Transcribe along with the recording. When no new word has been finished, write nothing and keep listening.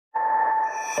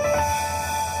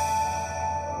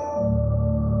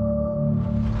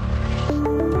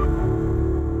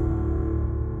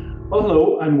Well,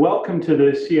 hello, and welcome to the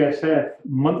CSF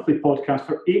monthly podcast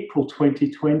for April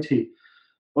 2020.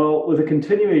 Well, with the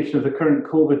continuation of the current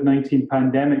COVID-19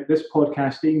 pandemic, this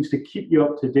podcast aims to keep you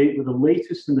up to date with the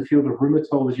latest in the field of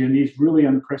rheumatology in these really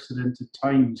unprecedented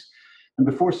times. And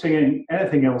before saying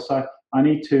anything else, I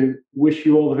need to wish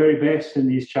you all the very best in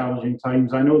these challenging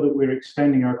times. I know that we're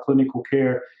extending our clinical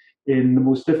care in the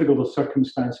most difficult of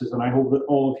circumstances, and I hope that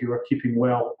all of you are keeping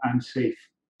well and safe.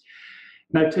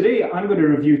 Now, today I'm going to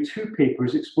review two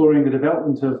papers exploring the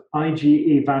development of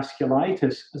IgA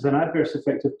vasculitis as an adverse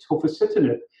effect of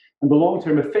tofacitinib and the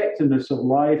long-term effectiveness of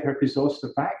live herpes zoster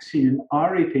vaccine in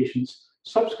RA patients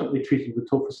subsequently treated with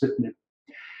tofacitinib.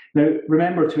 Now,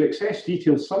 remember, to access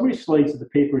detailed summary slides of the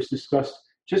papers discussed,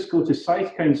 just go to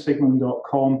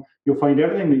cytokinesignaling.com. You'll find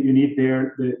everything that you need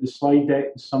there, the slide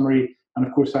deck, the summary, and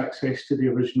of course access to the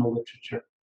original literature.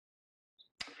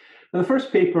 Now, the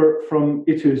first paper from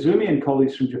Ito Izumi and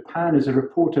colleagues from Japan is a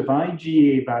report of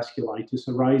IgA vasculitis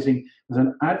arising as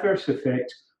an adverse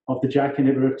effect of the JAK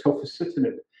inhibitor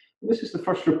tofacitinib. This is the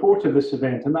first report of this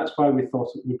event, and that's why we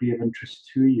thought it would be of interest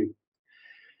to you.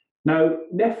 Now,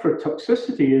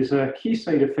 nephrotoxicity is a key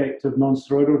side effect of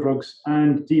non-steroidal drugs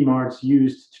and DMARDs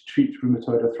used to treat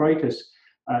rheumatoid arthritis.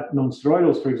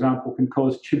 Non-steroidals, for example, can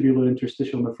cause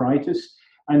tubulointerstitial nephritis,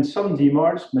 and some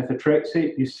DMARDs,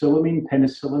 methotrexate, busulfan,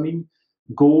 penicillamine,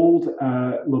 gold,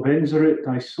 lobenzerit,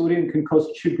 disodium, can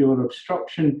cause tubular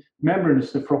obstruction,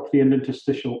 membranous nephropathy, and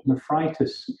interstitial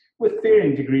nephritis, with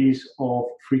varying degrees of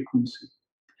frequency.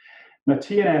 Now,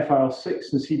 TNF,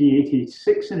 IL-6, and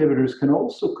CD886 inhibitors can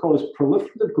also cause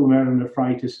proliferative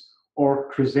glomerulonephritis or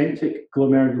crescentic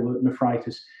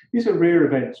glomerulonephritis. These are rare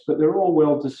events, but they're all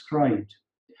well described.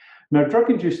 Now,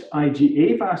 drug-induced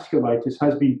IgA vasculitis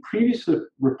has been previously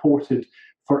reported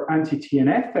for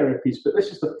anti-TNF therapies, but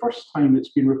this is the first time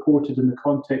it's been reported in the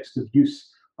context of use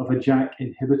of a JAK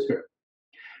inhibitor.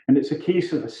 And it's a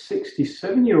case of a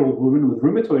 67-year-old woman with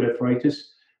rheumatoid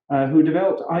arthritis who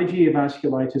developed IgA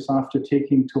vasculitis after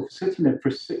taking tofacitinib for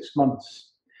 6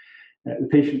 months. The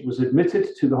patient was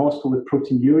admitted to the hospital with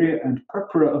proteinuria and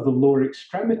purpura of the lower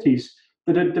extremities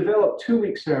that had developed 2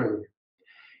 weeks earlier.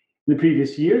 In the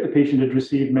previous year, the patient had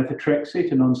received methotrexate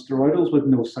and non-steroidals with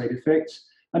no side effects,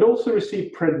 and also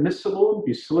received prednisolone,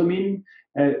 busulfan,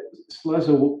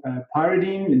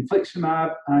 slazopiridine,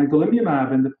 infliximab, and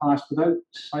golimumab in the past without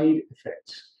side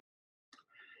effects.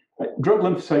 Drug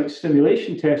lymphocyte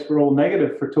stimulation tests were all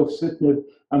negative for tofacitinib,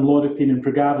 amlodipine, and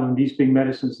pregabalin, these being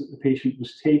medicines that the patient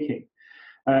was taking.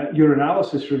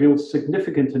 Urinalysis revealed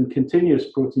significant and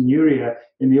continuous proteinuria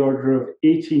in the order of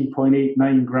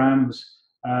 18.89 grams.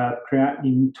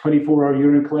 Creatinine 24-hour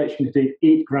urine collection contained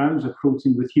 8 grams of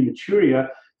protein with hematuria,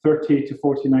 38 to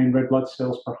 49 red blood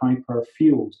cells per high-power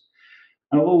field.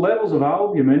 And although levels of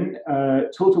albumin,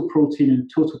 total protein, and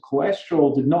total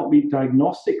cholesterol did not meet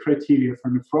diagnostic criteria for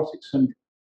nephrotic syndrome,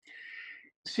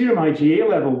 serum IgA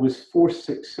level was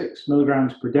 466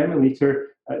 milligrams per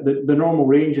deciliter. The normal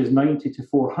range is 90 to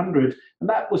 400, and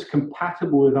that was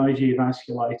compatible with IgA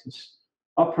vasculitis.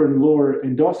 Upper and lower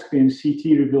endoscopy and CT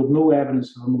revealed no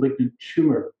evidence of a malignant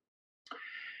tumor.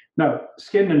 Now,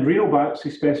 skin and renal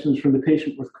biopsy specimens from the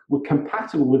patient were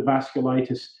compatible with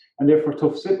vasculitis, and therefore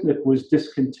tofacitinib was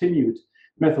discontinued.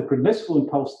 Methylprednisolone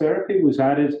pulse therapy was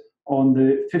added on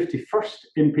the 51st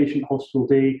inpatient hospital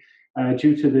day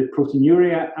due to the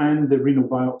proteinuria and the renal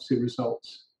biopsy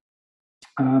results.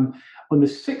 On the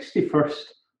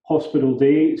 61st hospital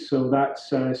day, so that's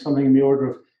something in the order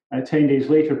of 10 days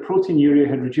later, proteinuria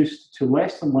had reduced to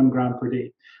less than 1 gram per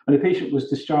day, and the patient was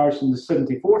discharged on the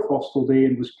 74th hospital day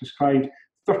and was prescribed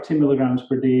 30 milligrams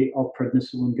per day of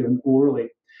prednisolone given orally.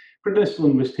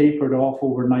 Prednisolone was tapered off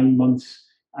over 9 months,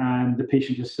 and the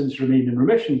patient has since remained in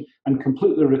remission and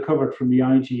completely recovered from the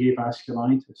IgA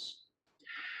vasculitis.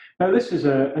 Now, this is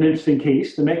an interesting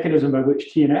case. The mechanism by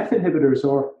which TNF inhibitors,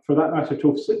 or for that matter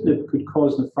tofacitinib, could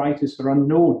cause nephritis are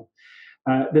unknown.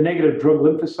 The negative drug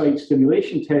lymphocyte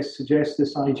stimulation test suggests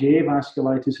this IgA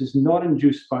vasculitis is not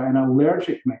induced by an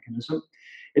allergic mechanism.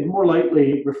 It more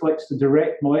likely reflects the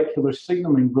direct molecular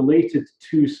signaling related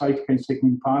to cytokine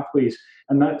signaling pathways,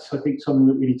 and that's, I think, something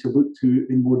that we need to look to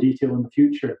in more detail in the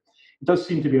future. It does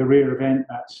seem to be a rare event,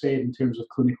 that said, in terms of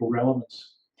clinical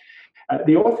relevance.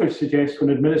 The authors suggest when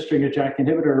administering a JAK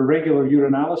inhibitor, a regular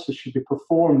urinalysis should be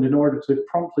performed in order to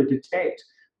promptly detect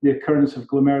the occurrence of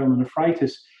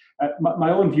glomerulonephritis. My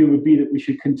own view would be that we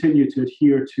should continue to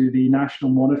adhere to the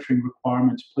national monitoring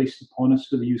requirements placed upon us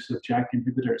for the use of JAK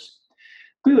inhibitors.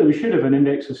 Clearly, we should have an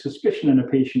index of suspicion in a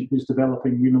patient who's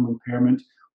developing renal impairment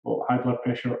or high blood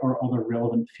pressure or other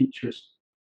relevant features.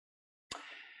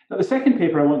 Now, the second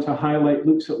paper I want to highlight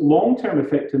looks at long-term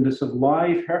effectiveness of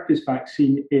live herpes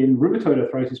vaccine in rheumatoid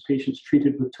arthritis patients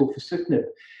treated with tofacitinib.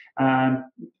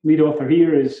 Lead author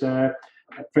here is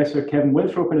Professor Kevin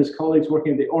Winthrop and his colleagues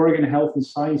working at the Oregon Health and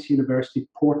Science University,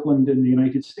 Portland in the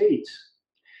United States.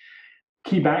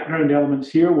 Key background elements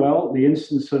here, well, the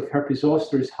incidence of herpes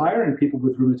zoster is higher in people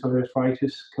with rheumatoid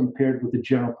arthritis compared with the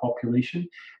general population,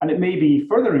 and it may be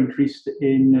further increased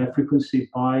in frequency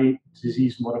by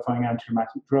disease-modifying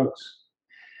antirheumatic drugs.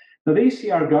 Now, the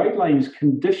ACR guidelines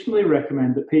conditionally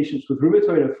recommend that patients with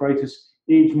rheumatoid arthritis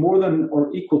aged more than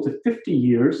or equal to 50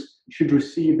 years should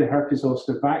receive the herpes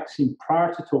zoster vaccine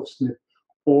prior to tofacitinib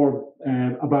or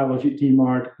a biologic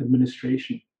DMARD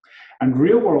administration. And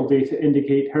real-world data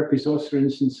indicate herpes zoster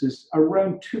instances are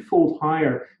around twofold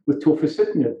higher with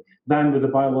tofacitinib than with the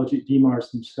biologic DMARDs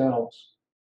themselves.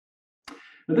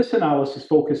 Now, this analysis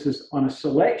focuses on a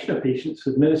selection of patients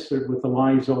administered with the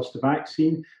live zoster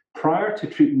vaccine prior to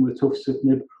treatment with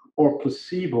tofacitinib or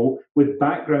placebo with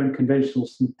background conventional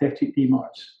synthetic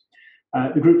DMARDs.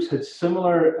 The groups had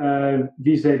similar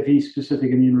vis-a-vis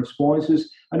specific immune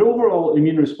responses, and overall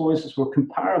immune responses were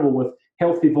comparable with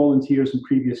healthy volunteers in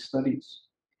previous studies.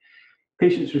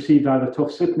 Patients received either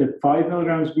tofacitinib 5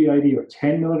 milligrams BID or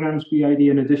 10 milligrams BID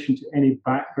in addition to any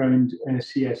background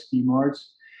CS DMARDs.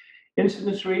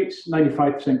 Incidence rates,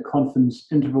 95% confidence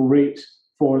interval rates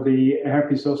for the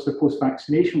herpes zoster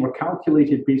post-vaccination were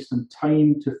calculated based on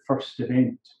time to first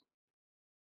event.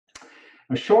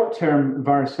 A short-term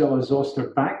varicella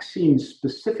zoster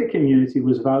vaccine-specific immunity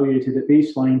was evaluated at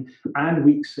baseline and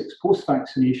week 6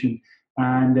 post-vaccination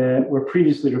and were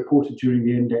previously reported during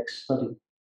the index study.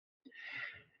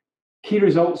 Key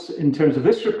results in terms of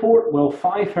this report, well,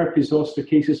 5 herpes zoster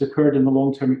cases occurred in the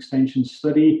long-term extension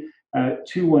study,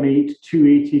 218,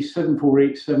 280,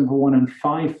 748, 741, and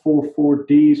 544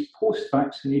 days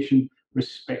post-vaccination,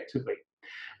 respectively.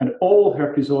 And all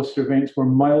herpes zoster events were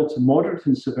mild to moderate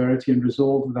in severity and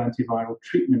resolved with antiviral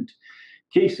treatment.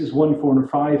 Cases 1, 4, and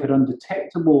 5 had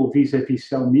undetectable vis-a-vis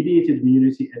cell-mediated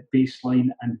immunity at baseline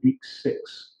and week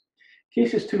 6.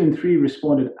 Cases 2 and 3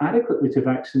 responded adequately to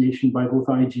vaccination by both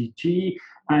IgG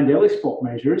and ELISpot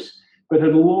measures, but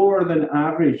had lower than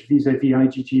average vis-a-vis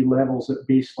IgG levels at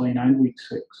baseline and week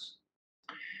 6.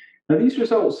 Now, these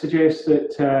results suggest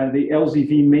that the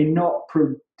LZV may not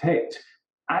protect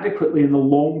adequately in the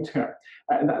long term.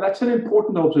 That's an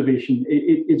important observation.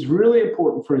 It's really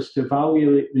important for us to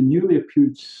evaluate the newly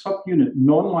approved subunit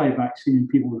non-live vaccine in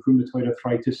people with rheumatoid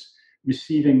arthritis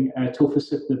receiving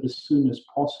tofacitinib as soon as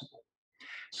possible.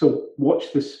 So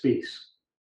watch this space.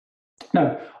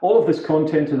 Now, all of this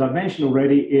content, as I've mentioned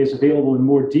already, is available in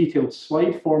more detailed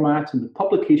slide format in the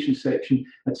publication section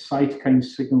at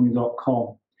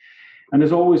cytokinesignaling.com. And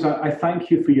as always, I thank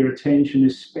you for your attention,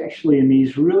 especially in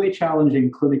these really challenging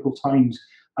clinical times.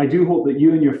 I do hope that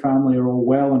you and your family are all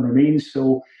well and remain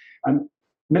so. And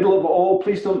middle of all,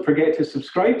 please don't forget to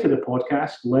subscribe to the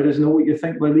podcast. Let us know what you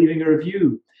think by leaving a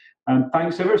review. And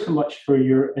thanks ever so much for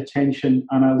your attention,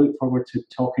 and I look forward to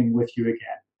talking with you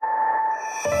again.